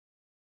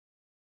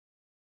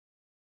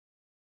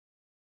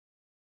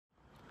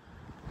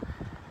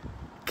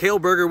Cale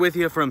Berger with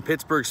you from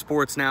Pittsburgh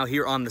Sports Now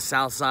here on the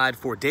South Side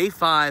for day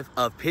 5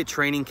 of Pitt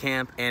training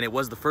camp, and it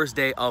was the first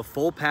day of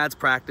full pads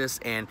practice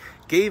and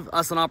gave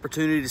us an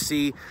opportunity to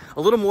see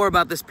a little more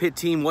about this Pitt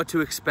team, what to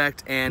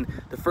expect. And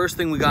the first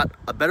thing, we got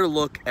a better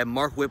look at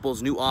Mark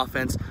Whipple's new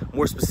offense,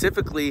 more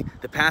specifically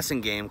the passing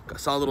game.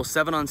 Saw a little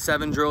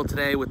 7-on-7 drill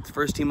today with the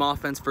first team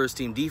offense, first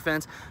team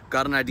defense.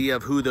 Got an idea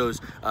of who those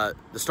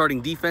the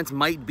starting defense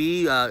might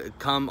be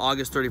come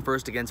August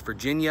 31st against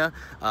Virginia.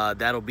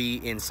 That'll be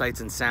in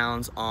Sights and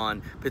Sounds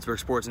on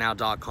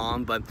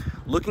PittsburghSportsNow.com. But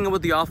looking at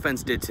what the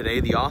offense did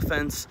today, the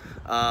offense,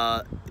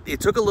 it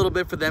took a little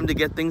bit for them to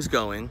get things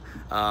going.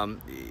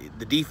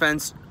 The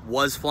defense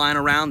was flying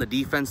around. The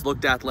defense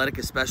looked athletic,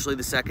 especially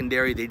the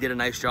secondary. They did a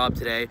nice job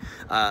today.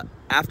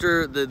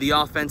 After the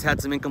offense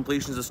had some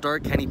incompletions to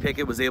start, Kenny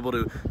Pickett was able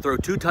to throw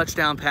 2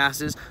 touchdown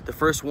passes. The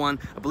first one,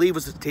 I believe,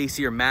 was to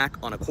Taysir Mack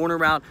on a corner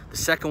route. The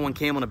second one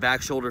came on a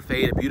back shoulder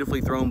fade, a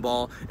beautifully thrown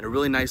ball, and a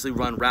really nicely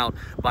run route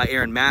by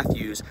Aaron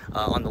Matthews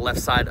on the left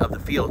side of the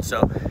field.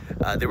 So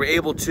they were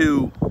able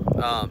to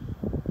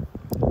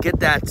get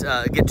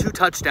 2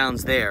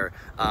 touchdowns there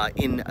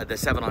in the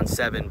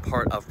 7-on-7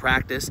 part of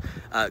practice.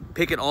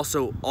 Pickett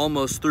also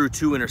almost threw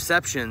 2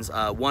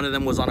 interceptions. One of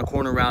them was on a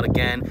corner route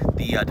again.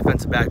 The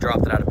defensive back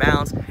dropped it out of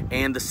bounds,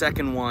 and the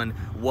second one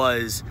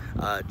was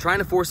trying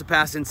to force a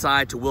pass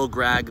inside to Will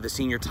Gregg, the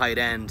senior tight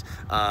end,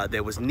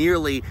 that was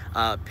nearly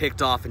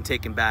picked off and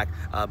taken back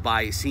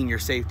by senior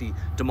safety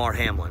Damar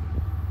Hamlin.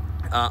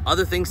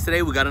 Other things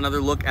today, we got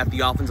another look at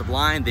the offensive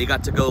line. They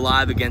got to go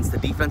live against the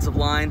defensive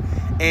line,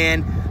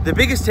 and the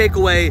biggest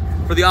takeaway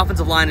for the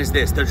offensive line is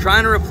this: they're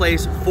trying to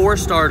replace 4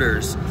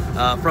 starters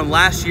from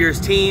last year's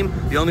team.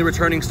 The only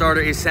returning starter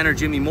is center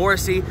Jimmy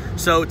Morrissey.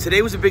 So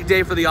today was a big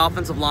day for the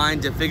offensive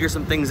line to figure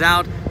some things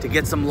out, to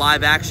get some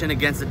live action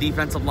against the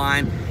defensive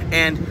line.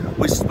 And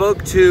we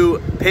spoke to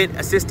Pitt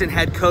assistant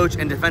head coach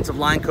and defensive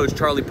line coach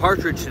Charlie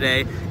Partridge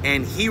today,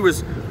 and he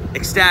was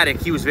ecstatic.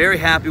 He was very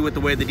happy with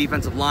the way the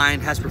defensive line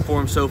has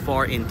performed so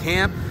far in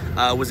camp.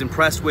 Was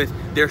impressed with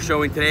their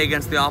showing today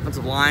against the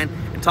offensive line,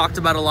 and talked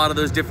about a lot of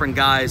those different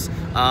guys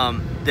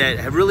that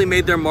have really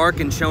made their mark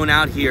and shown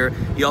out here.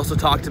 He also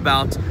talked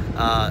about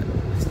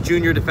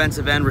junior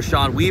defensive end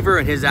Rashad Weaver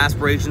and his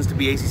aspirations to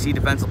be ACC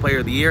Defensive Player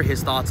of the Year,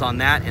 his thoughts on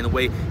that and the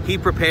way he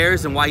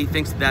prepares and why he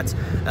thinks that's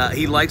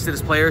he likes that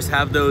his players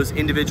have those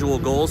individual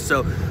goals.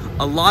 So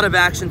a lot of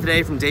action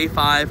today from day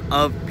 5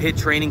 of Pitt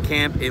training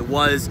camp. It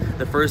was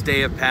the first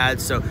day of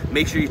pads, so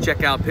make sure you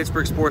check out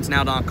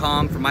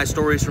PittsburghSportsNow.com for my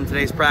stories from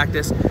today's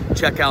practice.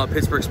 Check out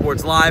Pittsburgh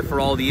Sports Live for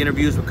all the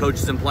interviews with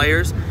coaches and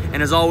players.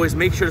 And as always,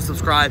 make sure to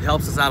subscribe.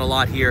 Helps us out a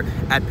lot here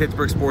at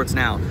Pittsburgh Sports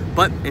Now.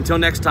 But until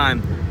next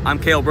time, I'm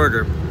Cale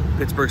Berger,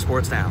 Pittsburgh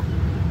Sports Now.